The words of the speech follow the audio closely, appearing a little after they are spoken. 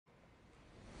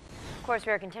Of course,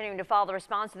 we are continuing to follow the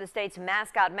response to the state's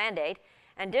mascot mandate,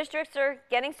 and districts are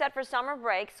getting set for summer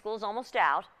break. School's almost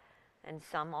out, and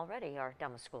some already are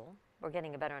done with school. We're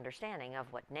getting a better understanding of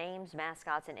what names,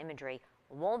 mascots, and imagery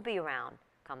won't be around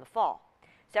come the fall.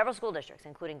 Several school districts,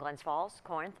 including Glens Falls,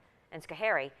 Corinth, and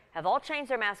Schoharie, have all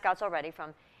changed their mascots already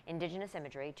from indigenous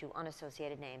imagery to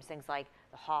unassociated names, things like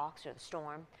the Hawks or the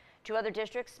Storm. Two other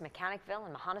districts, Mechanicville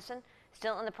and Mahonison,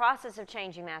 still in the process of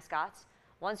changing mascots.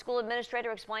 One school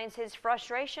administrator explains his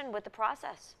frustration with the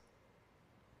process.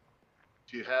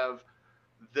 To have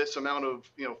this amount of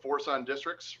force on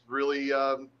districts really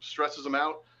stresses them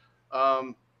out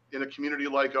in a community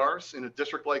like ours, in a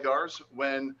district like ours,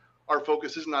 when our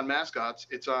focus isn't on mascots,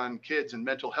 it's on kids and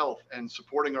mental health and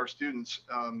supporting our students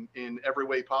in every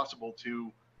way possible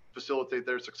to facilitate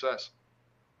their success.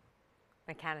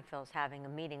 Mechanicville is having a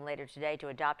meeting later today to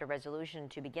adopt a resolution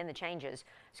to begin the changes.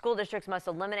 School districts must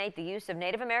eliminate the use of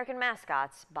Native American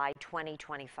mascots by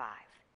 2025.